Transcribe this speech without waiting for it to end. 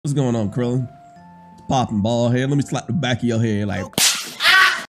What's going on, Krillin? It's popping ball head. Let me slap the back of your head like.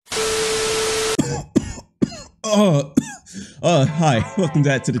 Hi, welcome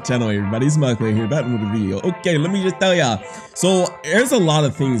back to the channel, everybody. It's Malclair here, back with a video. Okay, let me just tell y'all. So there's a lot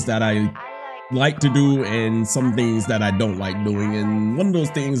of things that I like to do and some things that I don't like doing, and one of those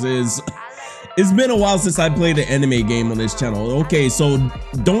things is it's been a while since I played an anime game on this channel. Okay, so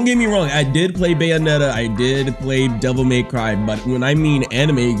don't get me wrong, I did play Bayonetta, I did play Devil May Cry, but when I mean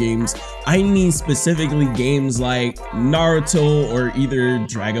anime games, I mean specifically games like Naruto or either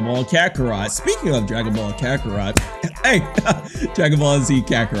Dragon Ball Kakarot. Speaking of Dragon Ball Kakarot, hey, Dragon Ball Z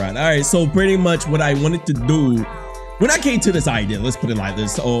Kakarot. Alright, so pretty much what I wanted to do when I came to this idea, let's put it like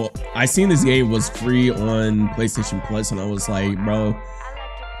this. So I seen this game was free on PlayStation Plus, and I was like, bro,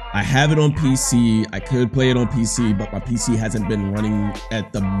 I have it on PC. I could play it on PC, but my PC hasn't been running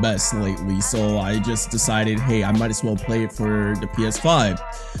at the best lately. So I just decided, hey, I might as well play it for the PS5.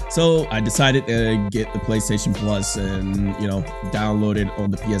 So I decided to get the PlayStation Plus and, you know, download it on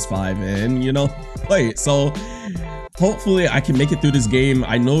the PS5 and, you know, play it. So hopefully I can make it through this game.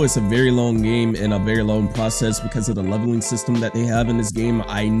 I know it's a very long game and a very long process because of the leveling system that they have in this game.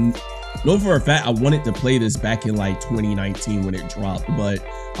 I know for a fact I wanted to play this back in like 2019 when it dropped, but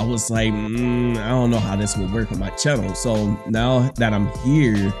I was like, I don't know how this will work on my channel. So now that I'm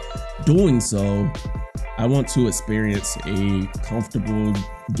here doing so, I want to experience a comfortable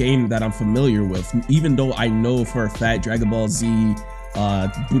game that I'm familiar with, even though I know for a fact Dragon Ball Z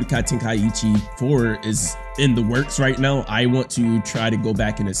Budokai Tenkaichi 4 is in the works right now. I want to try to go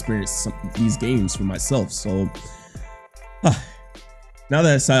back and experience these games for myself. So now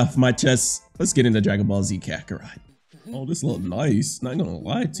that it's off my chest, let's get into Dragon Ball Z Kakarot. Oh, this looks nice. Not gonna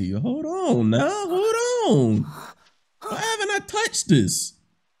lie to you. Hold on now. Hold on. Why haven't I touched this?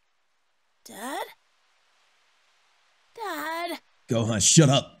 Dad? Dad? Gohan, shut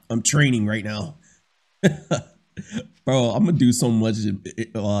up. I'm training right now. Bro, I'm gonna do so much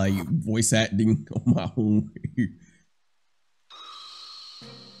voice acting on my own.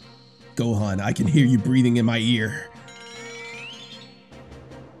 Gohan, I can hear you breathing in my ear.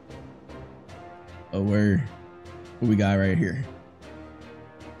 Oh, where? What we got right here?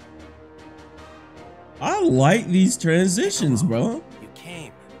 I like these transitions, bro. You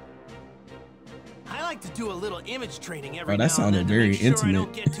came. I like to do a little image training every Oh, now that sounded and then very to make sure intimate. I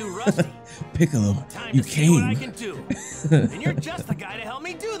don't get too rusty. Piccolo, Time you to see what I came. can do. And you're just the guy to help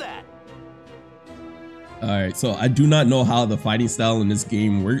me do that. Alright, so I do not know how the fighting style in this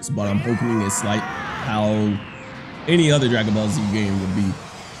game works, but I'm hoping it's like how any other Dragon Ball Z game would be.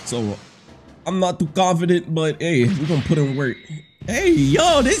 So I'm not too confident, but hey, we're gonna put in work. Hey,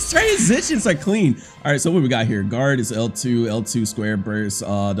 yo, these transitions are clean. All right, so what we got here? Guard is L2, L2 square burst.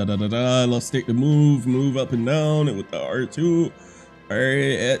 Let's take the move up and down with the R2. All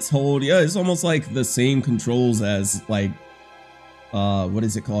right, let's hold. Yeah, it's almost like the same controls as like, what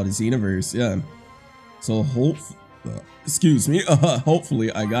is it called? It's Xenoverse. Yeah. So excuse me.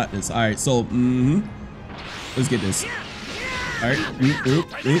 Hopefully I got this. All right, so let's get this. All right,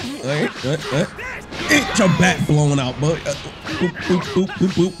 Ain't your back blown out, boy.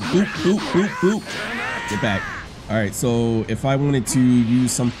 Get back. All right, so if I wanted to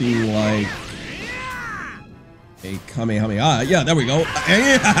use something like a Kamehameha, yeah, there we go.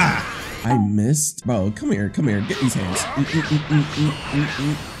 I missed, bro. Come here, get these hands.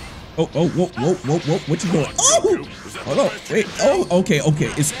 Oh, whoa, what you doing? Oh, hold on, wait. Oh, okay,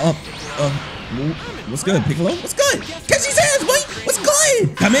 it's up. What's good, Piccolo? What's good? Catch these hands, boy! What's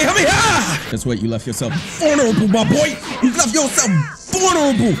good? Come here! That's what you left yourself vulnerable, my boy! You left yourself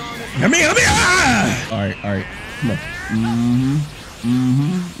vulnerable! Come here! Alright, come on.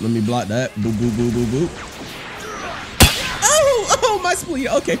 Let me block that. Boo. Oh, my spleen.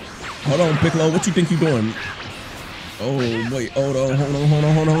 Okay. Hold on, Piccolo. What you think you're doing? Oh, wait. Hold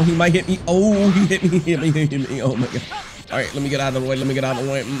on. He might hit me. Oh, he hit me. Oh, my God. All right, let me get out of the way.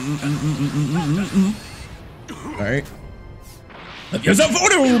 All right. Let yourself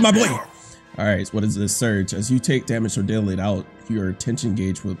order, my boy. All right, so what is this surge? As you take damage or deal it out, your attention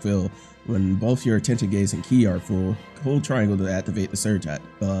gauge will fill. When both your attention gauge and key are full, hold triangle to activate the surge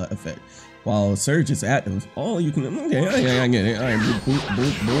effect. While surge is active, all you can. Okay, I get it. All right,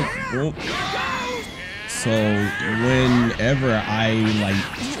 boop. So whenever I like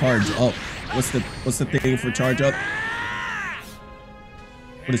charge up, what's the thing for charge up?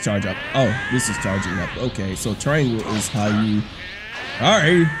 What is charge up? Oh, this is charging up. Okay, so triangle is how you. All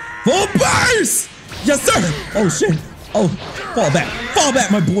right, full burst. Yes, sir. Oh shit. Oh, fall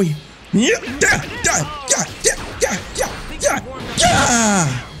back, my boy. Yeah.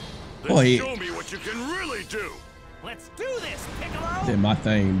 Boy. Show me what you can really do. Let's do this, Piccolo. Did my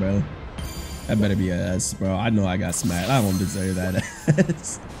thing, bro. That better be an S, bro. I know I got smacked. I don't deserve that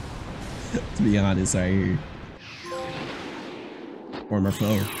S. To be honest, right here. Former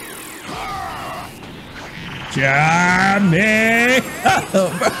foe. Johnny! Bro,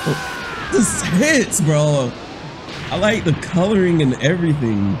 this hits, bro. I like the coloring and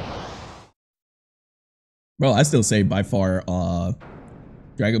everything. Bro, I still say by far,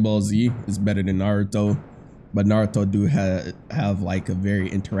 Dragon Ball Z is better than Naruto. But Naruto do have like a very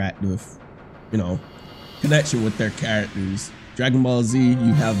interactive, you know, connection with their characters. Dragon Ball Z,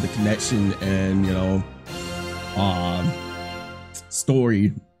 you have the connection and, you know,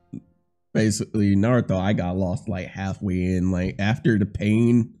 story. Basically, Naruto, I got lost like halfway in. Like after the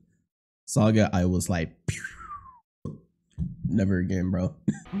Pain saga, I was like, pew, never again, bro.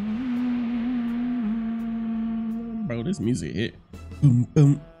 Bro, this music hit. Boom,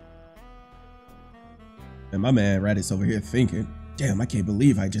 boom. And my man Raditz over here thinking, damn, I can't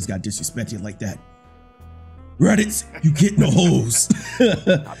believe I just got disrespected like that. Raditz, you get no hoes.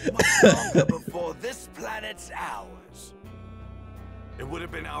 Not much longer before this planet's ours. It would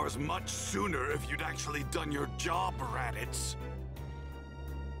have been ours much sooner if you'd actually done your job, Raditz.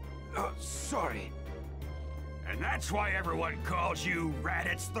 Sorry. And that's why everyone calls you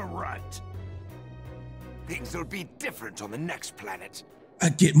Raditz the Runt. Things will be different on the next planet. I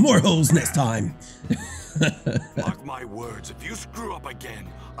get more hoes next time. Mark my words, if you screw up again,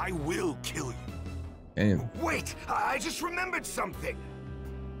 I will kill you. Damn. Wait, I just remembered something.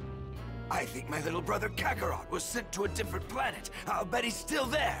 I think my little brother Kakarot was sent to a different planet. I'll bet he's still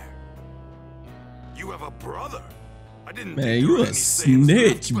there. You have a brother? I didn't Man, think you there were a any Saiyans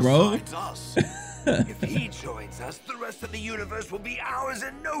snitch, left bro. besides us. If he joins us, the rest of the universe will be ours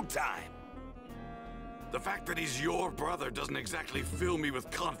in no time. The fact that he's your brother doesn't exactly fill me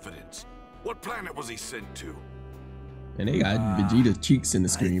with confidence. What planet was he sent to? And they got Vegeta's cheeks in the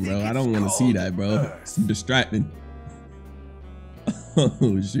screen, bro. I don't want to see that, bro. It's distracting.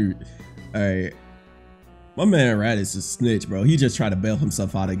 Oh, shoot. All right. My man Raditz is a snitch, bro. He just tried to bail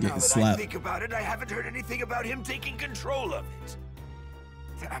himself out of getting slapped. I think about it, I haven't heard anything about him taking control of it.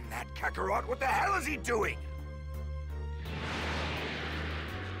 Damn that Kakarot, what the hell is he doing?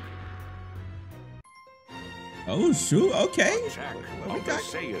 Oh, shoot. Okay. Attack of the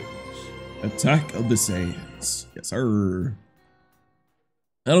Saiyans. Attack of the Saiyans. Yes, sir.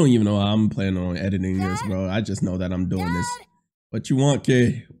 I don't even know how I'm planning on editing this, bro. I just know that I'm doing this. What you want,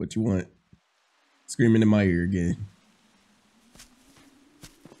 kid? What you want? Screaming in my ear again.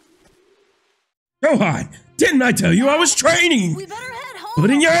 Gohan, didn't I tell you I was training? We better head home.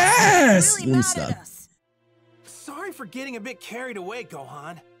 Put in your ass. Really mad at us. Sorry for getting a bit carried away,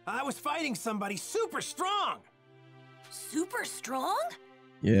 Gohan. I was fighting somebody super strong. Super strong?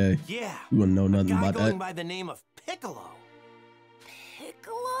 Yeah. Yeah. You wouldn't know nothing a guy about going that. by the name of Piccolo.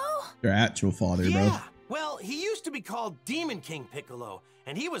 Piccolo? Your actual father, Yeah. bro. Well, he used to be called Demon King Piccolo,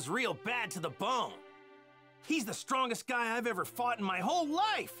 and he was real bad to the bone. He's the strongest guy I've ever fought in my whole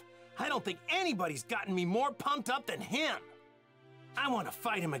life. I don't think anybody's gotten me more pumped up than him. I want to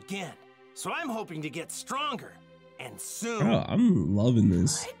fight him again, so I'm hoping to get stronger, and soon. Bro, I'm loving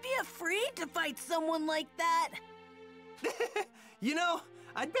this. I'd be afraid to fight someone like that. You know,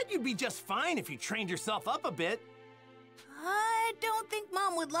 I bet you'd be just fine if you trained yourself up a bit. I don't think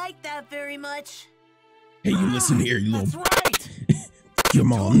Mom would like that very much. Hey, you listen here, you That's little... right. Your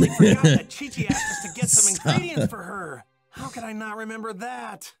mom. Totally forgot that Chi-Chi asked us to get some Stop. ingredients for her. How could I not remember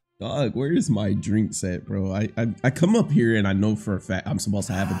that? Dog, where's my drink set, bro? I come up here and I know for a fact I'm supposed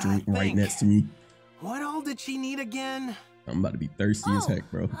to have a drink right think. next to me. What all did she need again? I'm about to be thirsty as heck,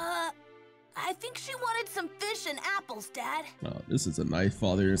 bro. I think she wanted some fish and apples, Dad. Oh, this is a nice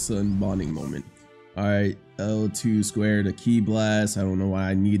father and son bonding moment. All right, L2 square to key blast. I don't know why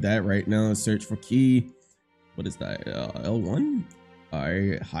I need that right now. Search for key. What is that? L1? All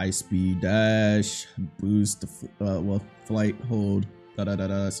right, high speed dash, boost, well, flight, hold,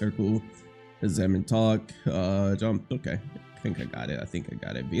 circle, examine, talk, jump. Okay, I think I got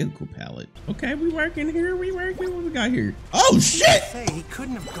it. Vehicle palette. Okay, we working here. What we got here? Oh shit! Say he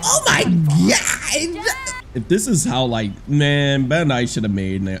couldn't have gone. Oh my god! If this is how, like, man, Bandai should have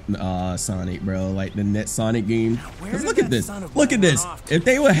made Sonic, bro. Like the net Sonic game. Cause look at this. Look at this. If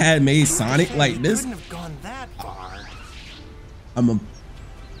they would have made Sonic like this, Couldn't have gone that far.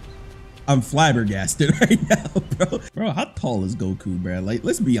 I'm flabbergasted right now, bro. Bro, how tall is Goku, bro? Like,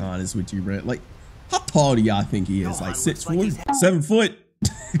 let's be honest with you, bro. Like, how tall do y'all think he is? Like 6'4", 7 foot?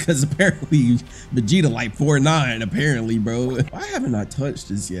 Because apparently Vegeta like 4'9", apparently, bro. Why haven't I touched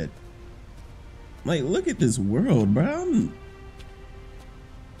this yet? Like, look at this world, bro.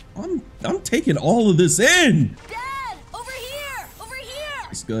 I'm taking all of this in. Dad, over here! Over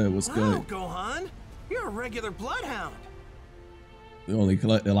What's good? What's Wow, good? Gohan, you're a regular bloodhound. We only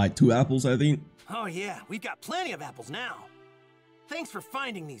collected like 2 apples, I think. Oh yeah, we've got plenty of apples now. Thanks for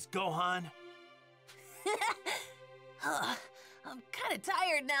finding these, Gohan. I'm kind of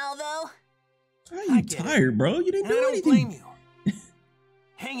tired now, though. Why are you tired, bro? You didn't And I do don't anything. blame you.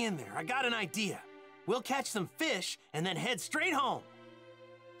 Hang in there, I got an idea. We'll catch some fish and then head straight home.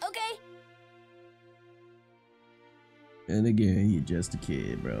 Okay. And again, you're just a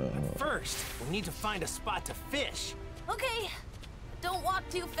kid, bro. But first, we need to find a spot to fish. Okay. Don't walk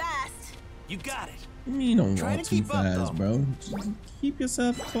too fast. You got it. You don't Try walk to too keep up, fast, though. bro. Just keep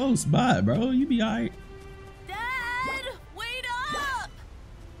yourself close by, bro. You be alright. Dad, wait up!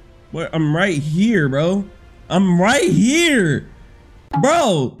 Well, I'm right here, bro. I'm right here,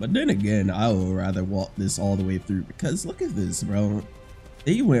 bro. But then again, I would rather walk this all the way through because look at this, bro.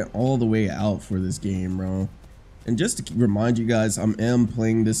 They went all the way out for this game, bro. And just to remind you guys, I am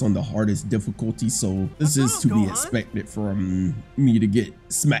playing this on the hardest difficulty, so this is to be expected from me to get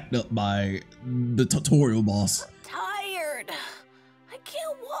smacked up by the tutorial boss. Tired. I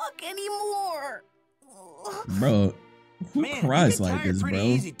can't walk anymore. Bro, who Man, cries you get like tired this, pretty bro?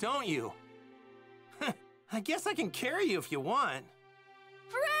 easy, don't you? I guess I can carry you if you want.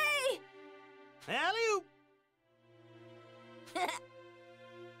 Hooray! Alley-oop.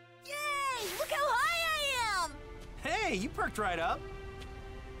 Yay! Look how high I am! Hey, you perked right up.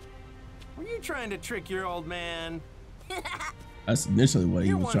 Were you trying to trick your old man? That's initially what he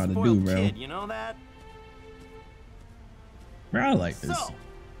You're was one trying to do, spoiled bro. kid, you know that? Bro, I like this. So,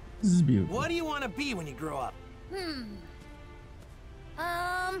 This is beautiful. what do you want to be when you grow up?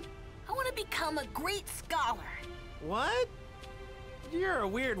 I want to become a great scholar. What? You're a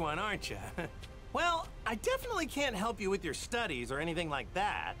weird one, aren't you? Well, I definitely can't help you with your studies or anything like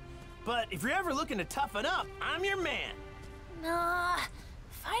that. But if you're ever looking to toughen up, I'm your man. Nah,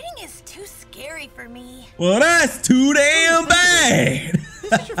 fighting is too scary for me. Well, that's too damn bad.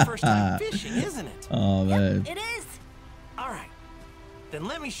 This is your first time fishing, isn't it? Oh, man. It is. All right. Then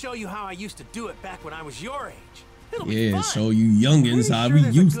let me show you how I used to do it back when I was your age. It'll be Yeah, fun. show you youngins Pretty how sure we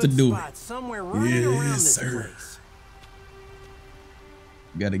there's a used to good do spot it. somewhere right around Yes, this sir. place.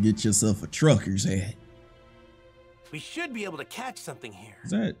 You gotta get yourself a trucker's hat. We should be able to catch something here.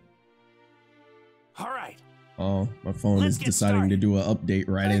 Is that? All right. Oh, my phone Let's is get deciding to started. do an update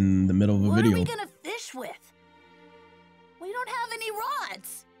right in the middle of a What are video. we gonna fish with? We don't have any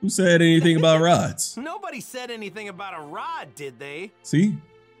rods. Who said anything about rods? Nobody said anything about a rod, did they? See?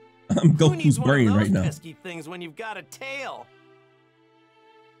 I'm Who needs Goku's one brain of those right now. pesky things when you've got a tail?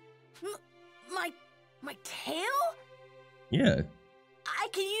 My tail? Yeah. I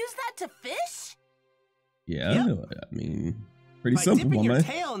can use that to fish? Yeah. Yep. I mean, pretty By simple, dipping my your man.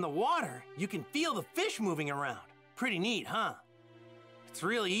 tail in the water, you can feel the fish moving around. Pretty neat, huh? It's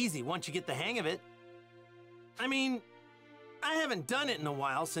really easy once you get the hang of it. I mean, I haven't done it in a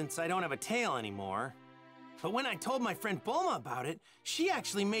while since I don't have a tail anymore. But when I told my friend Bulma about it, she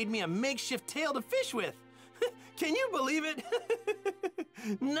actually made me a makeshift tail to fish with. Can you believe it?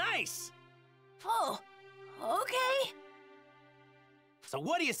 Nice! Oh, okay. So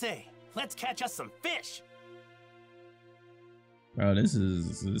what do you say? Let's catch us some fish. Bro, this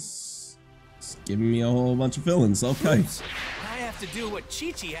is it's giving me a whole bunch of feelings. Okay. Oops. I have to do what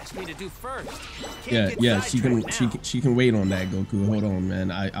Chi-Chi asked me to do first. Yeah, Can't yeah, get she can sidetracked she can wait on that, Goku. Hold on,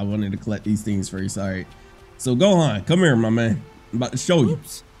 man. I wanted to collect these things first. All right. So Gohan, come here, my man. I'm about to show now. you.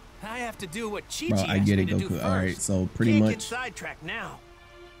 Oops. I have to do what Chi-Chi Bro, I asked get me it, to do Goku. first. All right, so pretty Can't much get sidetracked now.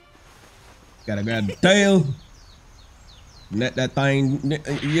 gotta grab the tail. Connect that thing.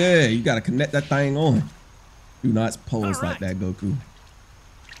 Yeah, you gotta connect that thing on. Do not pose All like right. that, Goku.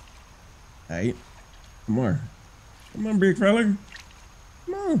 Hey, come on. Come on, big fella.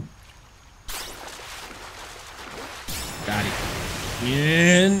 Come on. Got it.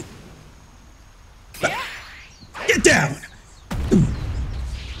 And get down.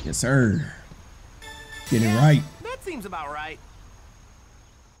 Yes, sir. Get it right. That seems about right.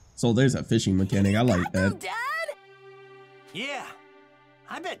 So there's a fishing mechanic. I like Got them, that. Dad? Yeah.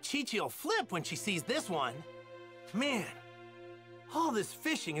 I bet Chi-Chi will flip when she sees this one. Man, all this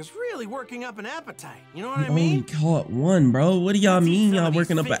fishing is really working up an appetite. You know what I Only mean? caught one, bro. What do y'all Let's eat mean some y'all of these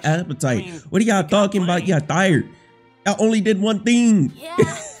working up an fish. appetite? I mean, What are y'all we got talking about? plenty. Y'all tired. Y'all only did one thing. Yeah. I'm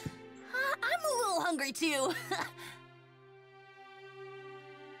a little hungry too.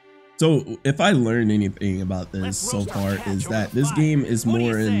 So if I learned anything about this Let's so roast our far catch is over that the this fire. game is What do you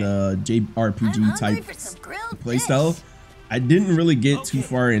more in say? the I'm JRPG hungry type for some grilled playstyle. fish. I didn't really get too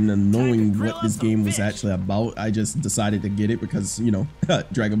far into knowing what this game was actually about. I just decided to get it because, you know,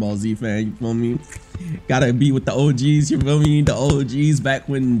 Dragon Ball Z fan, you feel me? Gotta be with the OGs, you feel me? The OGs back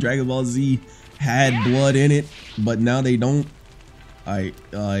when Dragon Ball Z had blood in it, but now they don't. Alright,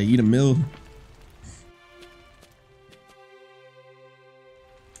 eat a meal.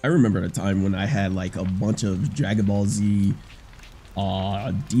 I remember a time when I had like a bunch of Dragon Ball Z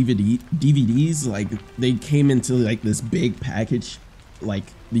DVDs. Like they came into like this big package, like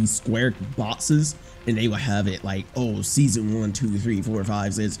these square boxes, and they would have it like, oh, season 1, 2, 3, 4,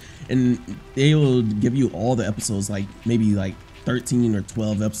 5, 6, and they will give you all the episodes, like maybe like 13 or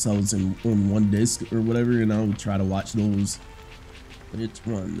 12 episodes on one disc or whatever, and I would try to watch those. Which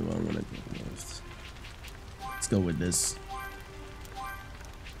one do I want to go with? Let's go with this.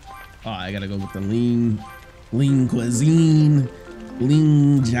 Oh, I gotta go with the lean cuisine,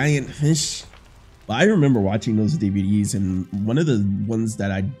 lean giant fish. But I remember watching those DVDs, and one of the ones that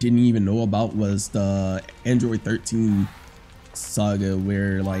I didn't even know about was the Android 13 saga,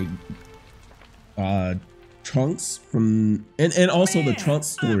 where like Trunks from and also the Trunks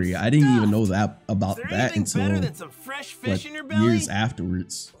story. I didn't even know that about that until like years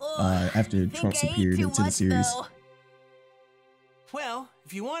afterwards, after Trunks appeared into the series. Well,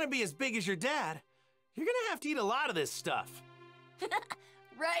 if you want to be as big as your dad, you're gonna have to eat a lot of this stuff.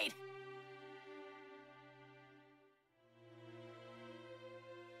 Right.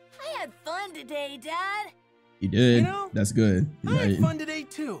 I had fun today, Dad. You did. You know, that's good. I had fun today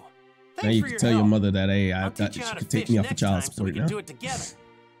too. Thanks now you for can your tell help. your mother that, hey, I I'll thought teach you she how to could take fish me off the next child time so support we can now. do it together.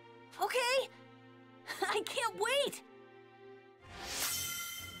 Okay. I can't wait.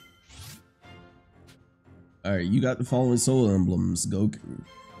 All right, you got the following soul emblems. Goku,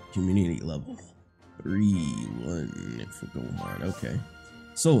 community level 3-1 for Gohan. Okay.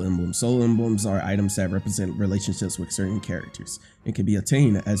 Soul emblems. Soul emblems are items that represent relationships with certain characters and can be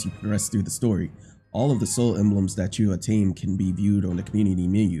attained as you progress through the story. All of the soul emblems that you attain can be viewed on the community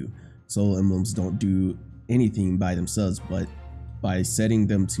menu. Soul emblems don't do anything by themselves, but by setting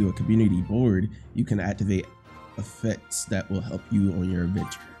them to a community board, you can activate effects that will help you on your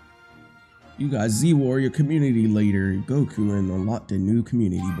adventure. You got Z Warrior community leader Goku and unlocked a new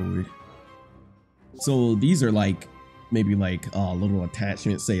community board. So these are like maybe like little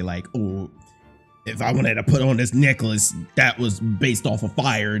attachments, say like, oh, if I wanted to put on this necklace that was based off of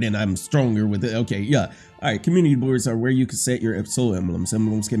fire, then I'm stronger with it. Okay, yeah. All right, community boards are where you can set your soul emblems.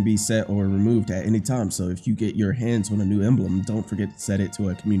 Emblems can be set or removed at any time. So if you get your hands on a new emblem, don't forget to set it to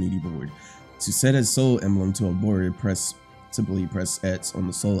a community board. To set a soul emblem to a board, simply press X on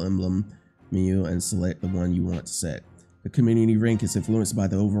the soul emblem menu and select the one you want to set. The community rank is influenced by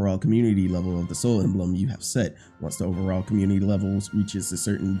the overall community level of the soul emblem you have set. Once the overall community level reaches a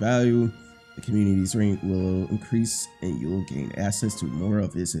certain value, the community's rank will increase and you'll gain access to more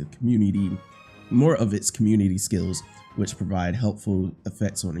of its community skills, which provide helpful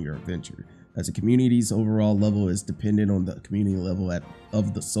effects on your adventure. As the community's overall level is dependent on the community level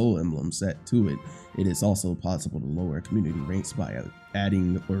of the soul emblem set to it, it is also possible to lower community ranks by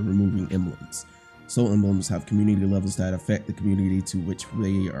adding or removing emblems. Soul emblems have community levels that affect the community to which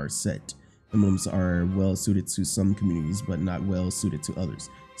they are set. Emblems are well suited to some communities, but not well suited to others.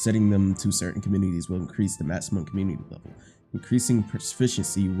 Setting them to certain communities will increase the maximum community level. Increasing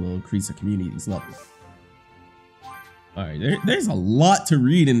proficiency will increase a community's level. Alright, there's a lot to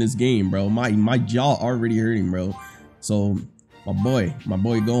read in this game, bro. My jaw already hurting, bro. So my boy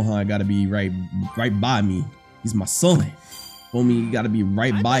Gohan gotta be right by me. He's my son. Homie, you gotta be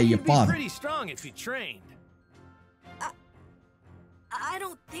right by your father. Pretty strong if you trained. I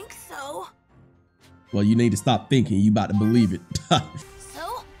don't think so. Well, you need to stop thinking. You about to believe it.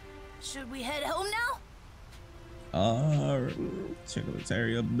 So, should we head home now? Check out this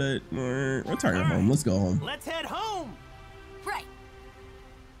area a bit more. We're turning home. Let's go home. Let's head home. Right.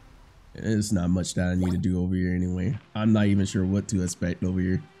 There's not much that I need to do over here anyway. I'm not even sure what to expect over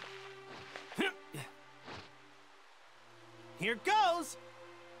here. Here goes.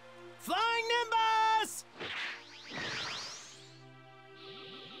 Flying Nimbus!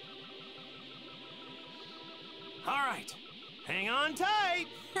 All right, hang on tight.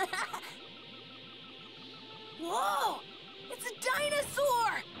 Whoa! It's a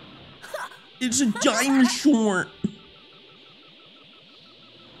dinosaur! It's a dinosaur.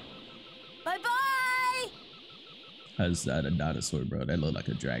 Bye-bye! How's that a dinosaur, bro? That looked like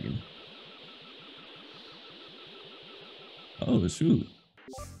a dragon. Oh, shoot.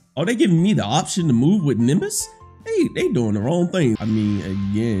 Oh, they giving me the option to move with Nimbus? They doing the wrong thing. I mean,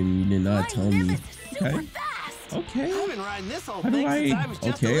 again, you did not tell me. Okay. Okay. I've been riding this whole How do thing since I I? was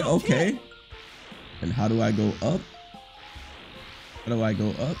just a little Okay. kid. And how do I go up? How do I go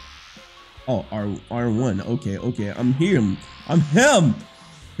up? Oh, R1. Okay, okay. I'm him. I'm him.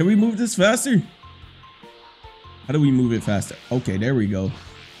 Can we move this faster? How do we move it faster? Okay, there we go.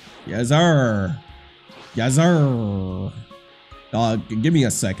 Yes, sir. Yes, sir. Give me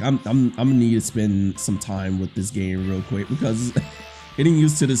a sec. I'm gonna need to spend some time with this game real quick because getting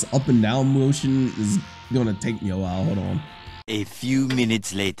used to this up and down motion is gonna take me a while. Hold on. A few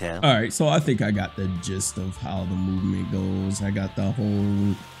minutes later. All right, so I think I got the gist of how the movement goes. I got the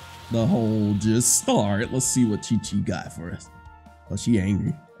whole gist. All right, let's see what Chi-Chi got for us. Oh, she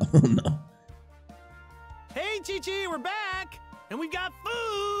angry. Oh no. Hey, Chi-Chi, we're back, and we've got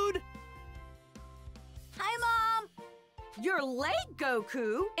food. Hi, Mom. You're late,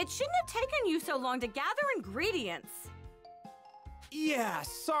 Goku. It shouldn't have taken you so long to gather ingredients. Yeah,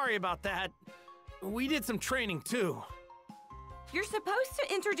 sorry about that. We did some training too. You're supposed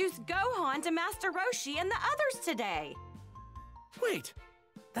to introduce Gohan to Master Roshi and the others today. Wait,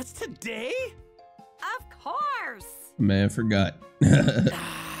 that's today? Of course. Man, forgot.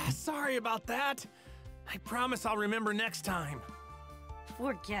 Sorry about that. I promise I'll remember next time.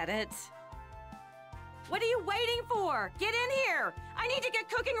 Forget it. What are you waiting for? Get in here. I need to get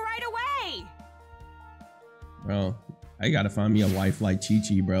cooking right away. Bro, I gotta find me a wife like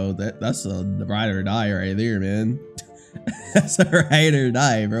Chi-Chi, bro. That's a ride or die right there, man. That's a ride or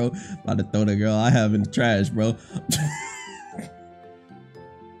die, bro. About to throw the girl I have in the trash, bro.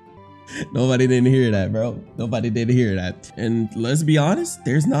 Nobody didn't hear that, bro. Nobody did hear that. And let's be honest,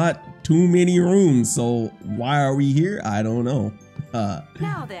 there's not too many rooms, so why are we here? I don't know.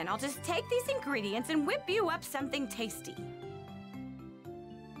 Now then, I'll just take these ingredients and whip you up something tasty.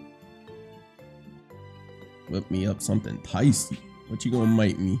 Whip me up something tasty. What you gonna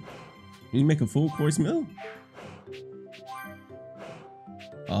make me? Can you make a full course meal?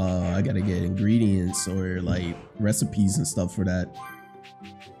 I gotta get ingredients or like recipes and stuff for that.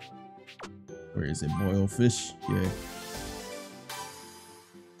 Where is it? Boiled fish? Yeah.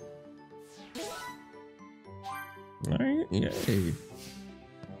 Alright, yeah.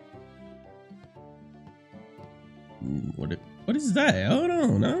 What is that? Hold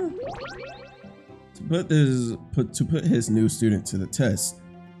on, huh? To put his new student to the test,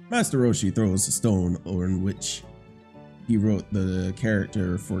 Master Roshi throws a stone on which he wrote the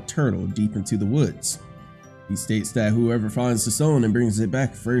character for Turtle deep into the woods. He states that whoever finds the stone and brings it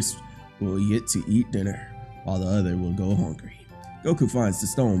back first will get to eat dinner, while the other will go hungry. Goku finds the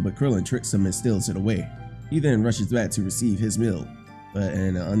stone, but Krillin tricks him and steals it away. He then rushes back to receive his meal, but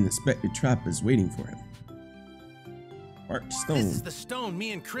an unexpected trap is waiting for him. Marked stone. This is the stone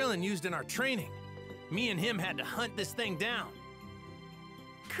me and Krillin used in our training. Me and him had to hunt this thing down.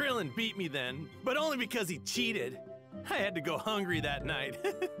 Krillin beat me then, but only because he cheated. I had to go hungry that night.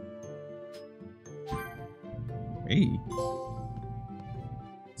 Hey.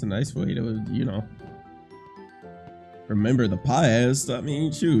 It's a nice way to, you know, remember the past. I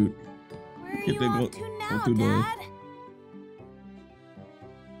mean, shoot. Where are you off to now, Dad?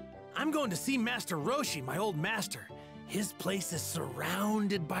 I'm going to see Master Roshi, my old master. His place is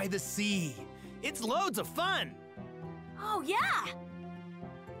surrounded by the sea. It's loads of fun. Oh, yeah.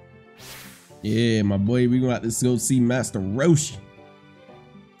 Yeah, my boy, we got to go see Master Roshi.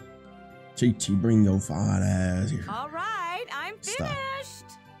 Chi-Chi, bring your fine ass here. All right, I'm finished.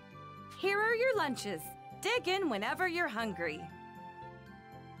 Here are your lunches. Dig in whenever you're hungry.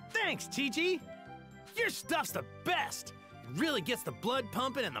 Thanks, Chi-Chi. Your stuff's the best. It really gets the blood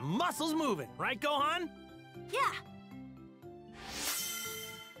pumping and the muscles moving, right, Gohan? Yeah.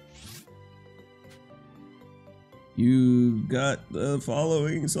 You got the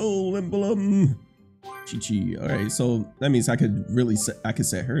following soul emblem. Chi-Chi. All right, so that means I could really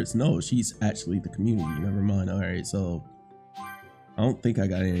set hers. No, she's actually the community. Never mind. All right, so I don't think I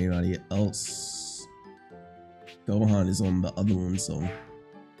got anybody else. Gohan is on the other one, so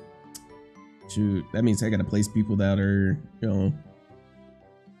shoot. That means I gotta place people that are, you know,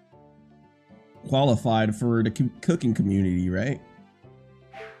 qualified for the cooking community, right?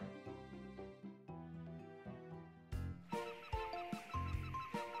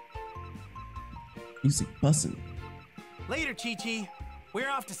 Music bussin'. Later, Chi-Chi. We're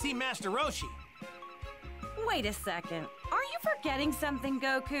off to see Master Roshi. Wait a second. Are you forgetting something,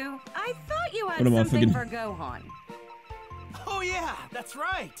 Goku? I thought you had What am I something forgetting? for Gohan. Oh yeah, that's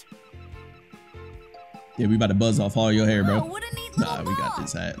right. Yeah, we about to buzz off all your hair, bro. Oh, what a neat little Nah, we got ball.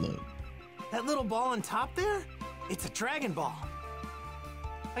 this hat. Look. That little ball on top there? It's a Dragon Ball.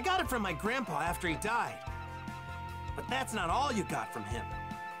 I got it from my grandpa after he died. But that's not all you got from him.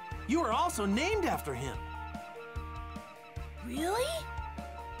 You were also named after him. Really?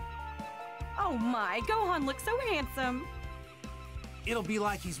 Oh my, Gohan looks so handsome. it'll be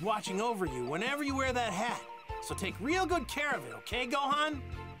like he's watching over you whenever you wear that hat. So take real good care of it, okay, Gohan?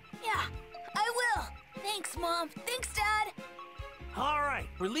 Yeah, I will. Thanks, Mom. Thanks, Dad. All right,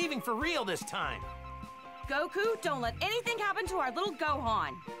 we're leaving for real this time. Goku, don't let anything happen to our little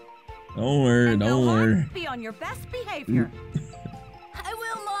Gohan. Don't worry, And don't Gohan, worry. be on your best behavior. I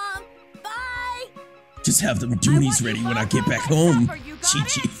will, Mom. Bye. Just have them Doonies ready when I get back home.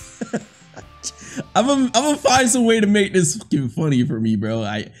 Chi-Chi. I'm gonna find some way to make this fucking funny for me, bro.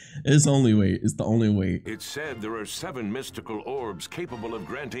 It's the only way. It's the only way. It's said there are 7 mystical orbs capable of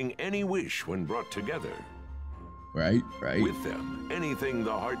granting any wish when brought together. Right, right. With them, anything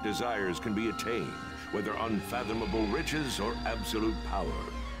the heart desires can be attained, whether unfathomable riches or absolute power.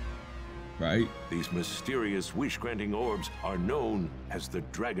 Right. These mysterious wish-granting orbs are known as the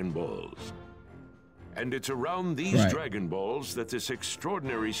Dragon Balls. And it's around these Dragon Balls that this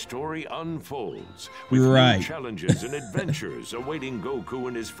extraordinary story unfolds, with new challenges and adventures awaiting Goku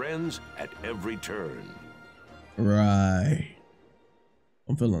and his friends at every turn. Right.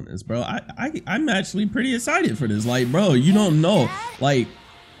 I'm feeling this, bro. I'm actually pretty excited for this. Like, bro, you don't know. Like,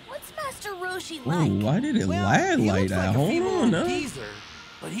 what's Master Roshi like? oh, why did it lag like that? Hold on, now. Geezer,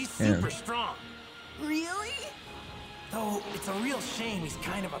 but he's super strong. Really? Though it's a real shame he's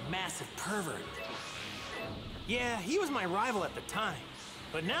kind of a massive pervert. Yeah, he was my rival at the time,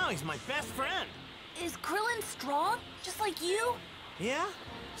 but now he's my best friend. Is Krillin strong, just like you? Yeah?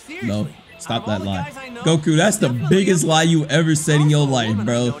 Seriously? No, stop that lie. Goku, that's the biggest lie you ever said in your life,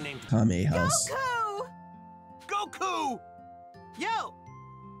 bro. Kame House. Goku! Goku! Yo!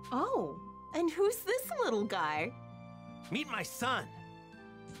 Oh, and who's this little guy? Meet my son.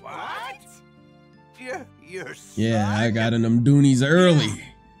 What? Your son? Yeah, I got in them Doonies early.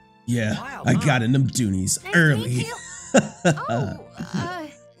 Yeah, I got in them Doonies early. Oh,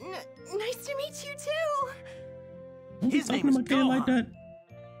 nice to meet you too. His name is Gohan. Like that?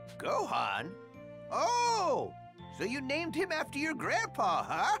 Gohan? Oh, so you named him after your grandpa,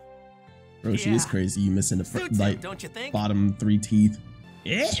 huh? Bro, she is crazy. You missing the don't you think? bottom 3 teeth.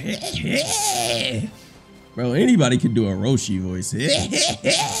 Bro, anybody can do a Roshi voice.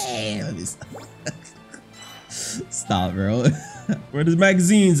 Let me stop, bro. Where the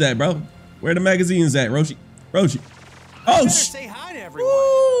magazines at, bro? Where the magazines at, Roshi? Roshi. Oh, say hi to everyone.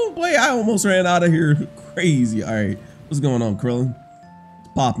 Ooh, boy, I almost ran out of here. Crazy. All right, what's going on, Krillin? It's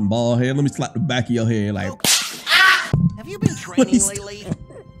popping ball head. Let me slap the back of your head, like. Have you been training lately?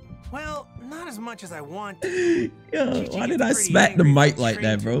 Well, not as much as I want. Yo, why did I smack the mic like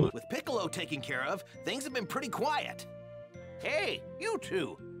that, bro? With Piccolo taken care of, things have been pretty quiet. Hey, you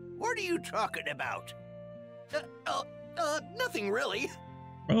two, what are you talking about? Nothing really.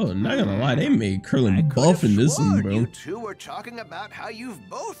 Bro, not gonna lie, they made Krillin buff in this one, bro. You two were talking about how you've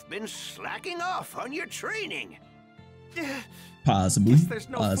both been slacking off on your training. Possibly. There's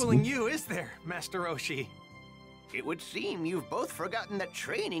no fooling you, is there, Master Roshi? It would seem you've both forgotten that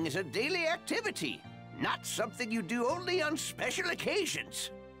training is a daily activity, not something you do only on special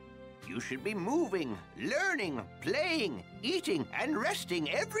occasions. You should be moving, learning, playing, eating, and resting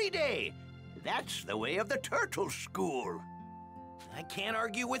every day. That's the way of the Turtle School. I can't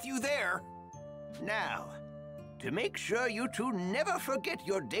argue with you there. Now, to make sure you two never forget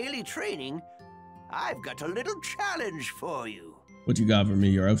your daily training, I've got a little challenge for you. What you got for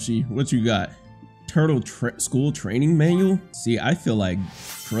me, Roshi? What you got? Turtle School training manual? See, I feel like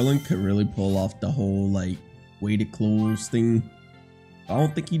Krillin could really pull off the whole, like, weighted clothes thing. I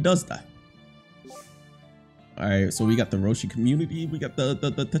don't think he does that. Alright, so we got the Roshi community. We got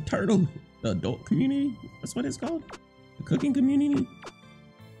the turtle, the adult community. That's what it's called. The cooking community.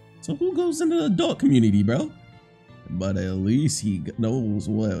 So who goes into the adult community, bro? But at least he knows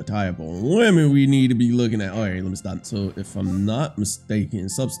what type of women we need to be looking at. All right, let me stop. So if I'm not mistaken,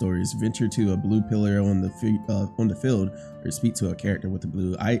 sub-stories: venture to a blue pillar on the field, or speak to a character with a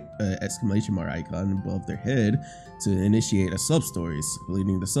blue exclamation mark icon above their head to initiate a sub-story.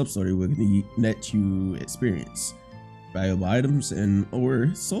 Completing the sub-story will net you experience, valuable items, and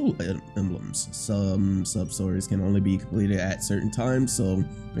or soul emblems. Some sub-stories can only be completed at certain times, so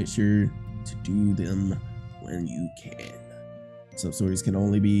make sure to do them when you can. Sub-stories can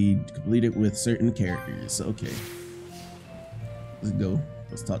only be completed with certain characters. Okay, let's go.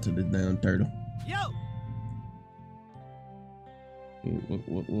 Let's talk to the damn turtle. Yo.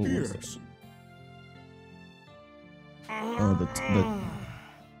 What was this? Oh, the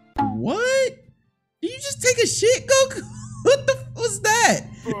what? Did you just take a shit, Goku? What the was that?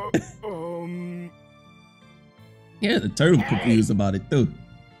 Yeah, the turtle confused about it too.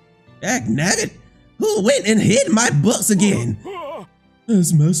 Dag nabbit. Who went and hid my books again?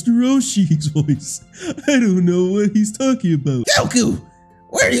 That's Master Roshi's voice. I don't know what he's talking about. Goku!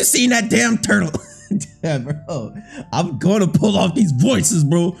 Where are you seeing that damn turtle? Damn, bro. I'm gonna pull off these voices,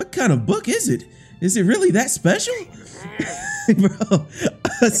 bro. What kind of book is it? Is it really that special? Bro,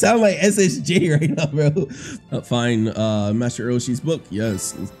 I sound like SSJ right now, bro. Find Master Roshi's book.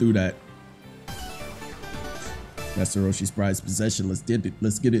 Yes, let's do that. Master Roshi's prized possession. Let's get it.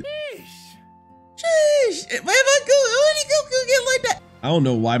 Let's get it. Sheesh. Why did Goku get like that? I don't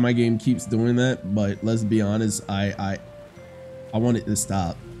know why my game keeps doing that, but let's be honest. I want it to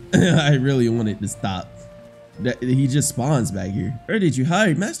stop. I really want it to stop. That he just spawns back here. Where did you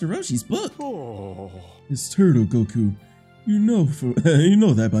hide Master Roshi's book? Oh, it's Turtle Goku. You know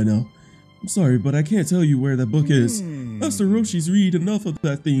that by now. I'm sorry, but I can't tell you where that book is. Master Roshi's read enough of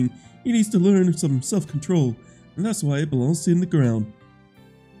that thing. He needs to learn some self-control, and that's why it belongs in the ground.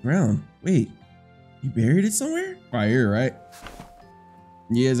 Ground? Wait, you buried it somewhere? Right here, right?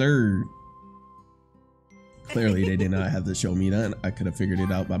 Yes, sir. Clearly, they did not have to show me that. I could have figured it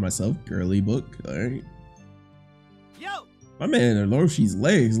out by myself. Girly book. All right. Yo! My man Roshi's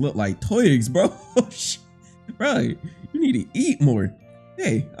legs look like twigs, bro. Right. You need to eat more.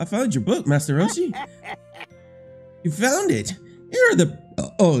 Hey, I found your book, Master Roshi. You found it. You're the...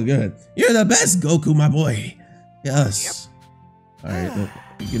 Oh, good. You're the best, Goku, my boy. Yes. Yep. All right, look,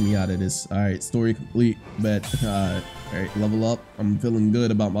 get me out of this. All right, story complete. Bet. All right, level up. I'm feeling good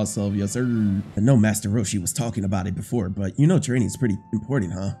about myself. Yes, sir. I know Master Roshi was talking about it before, but you know training's pretty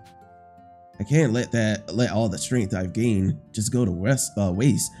important, huh? I can't let all the strength I've gained just go to waste.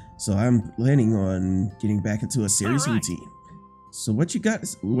 So I'm planning on getting back into a serious routine. So what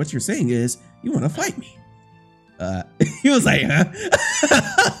you're saying is you want to fight me? He was like, huh?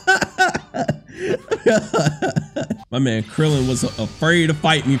 My man Krillin was afraid to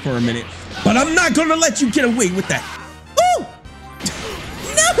fight me for a minute, but I'm not gonna let you get away with that. Ooh!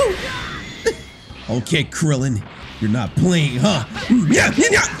 No! Okay, Krillin, you're not playing, huh? Yeah!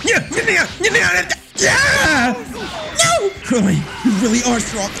 No! Krillin, you really are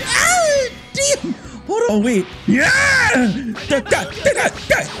strong. Ah, damn! Hold on, wait. Yeah!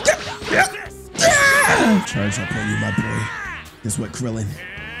 Charge up on you, my boy. Guess what, Krillin?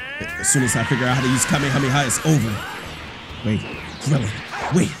 As soon as I figure out how to use Kamehameha, it's over. Wait, Krillin,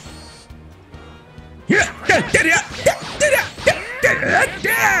 wait.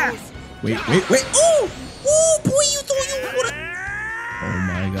 Wait. Oh, boy, you thought you would have. Oh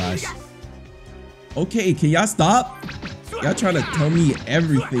my gosh. Okay, can y'all stop? Y'all trying to tell me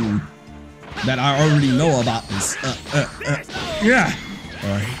everything that I already know about this. Yeah. All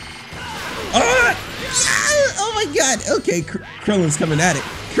right. Oh my god. Okay, Krillin's coming at it.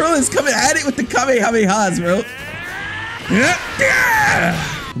 Krillin's coming at it with the Kamehamehas, bro.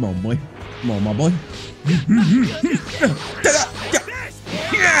 Come on, boy. Come on, my boy.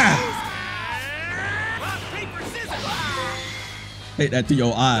 Hit that to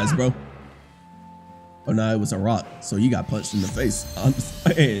your eyes, bro. Oh no, it was a rock, so you got punched in the face. I'm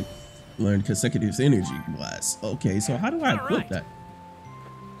saying, learn consecutive energy blast. Okay, so how do I equip that?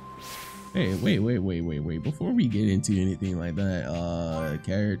 Hey, wait. Before we get into anything like that,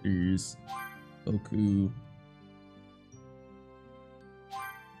 characters, Goku.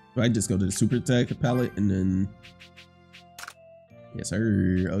 Do I just go to the super attack palette and then? Yes,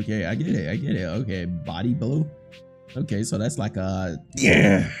 sir. Okay, I get it. Okay, body blow. Okay, so that's like a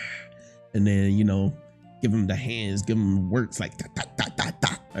yeah. And then, you know, give him the hands, give him works like da, da, da, da, da.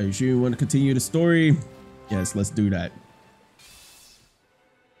 Are you sure you want to continue the story? Yes, let's do that.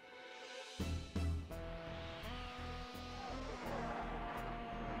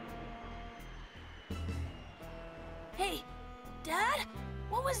 Hey, Dad?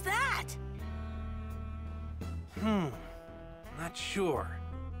 What was that? Not sure.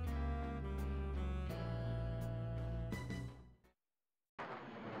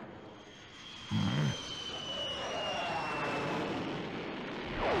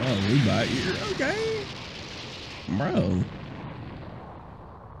 Oh, we got you. Okay. Bro.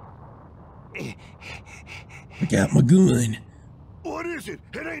 I got my gun. What is it?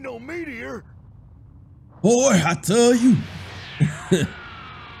 It ain't no meteor. Boy, I tell you.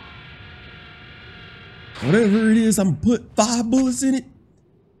 Whatever it is, I'm gonna put 5 bullets in it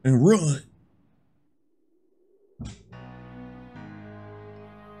and run.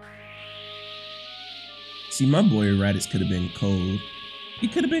 See, my boy Raditz could have been cold. He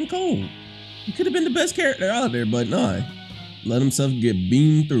could have been cold. He could have been the best character out there, but nah. Let himself get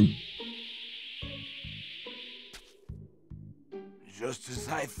beamed through. Just as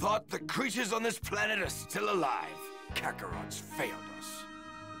I thought, the creatures on this planet are still alive. Kakarot's failed us.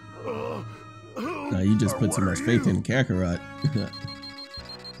 Nah, you just put too much faith in Kakarot.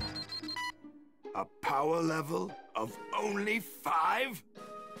 A power level of only 5?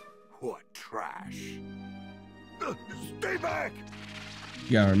 What trash. Stay back!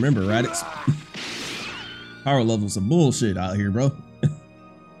 You gotta remember, Raditz. Power levels of bullshit out here, bro.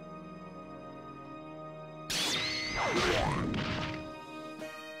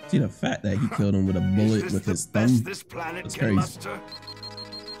 See the fact that he killed him with a bullet with his thumb? This planet That's can crazy. muster?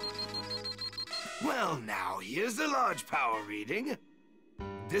 Well, now here's the large power reading.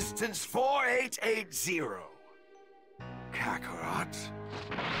 Distance 4880. Kakarot.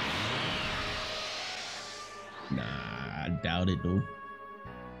 Nah, I doubt it though.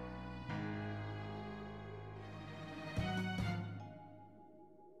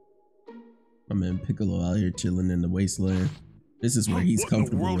 My man Piccolo out here chilling in the wasteland. This is where he's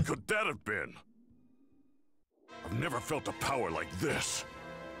comfortable. What in the world could that have been? I've never felt a power like this.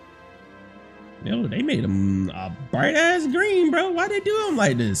 Yo, they made him a bright ass green, bro. Why they do him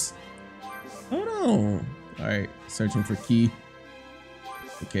like this? Hold on. All right, searching for key.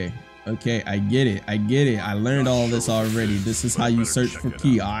 Okay, I get it. I learned all this already. This is how you search for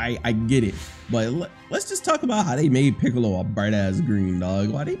key. I get it. But let's just talk about how they made Piccolo a bright ass green, dog.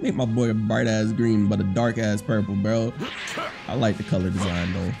 Why they make my boy a bright ass green but a dark ass purple, bro? I like the color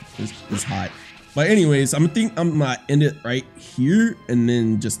design though. It's hot. But anyways, I'm gonna end it right here and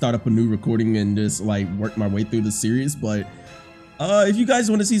then just start up a new recording and just like work my way through the series. But if you guys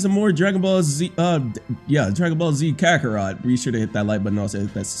want to see some more Dragon Ball Z, Dragon Ball Z Kakarot, be sure to hit that like button, also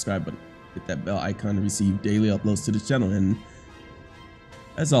hit that subscribe button, hit that bell icon to receive daily uploads to the channel. And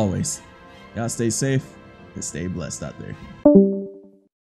as always, y'all stay safe and stay blessed out there.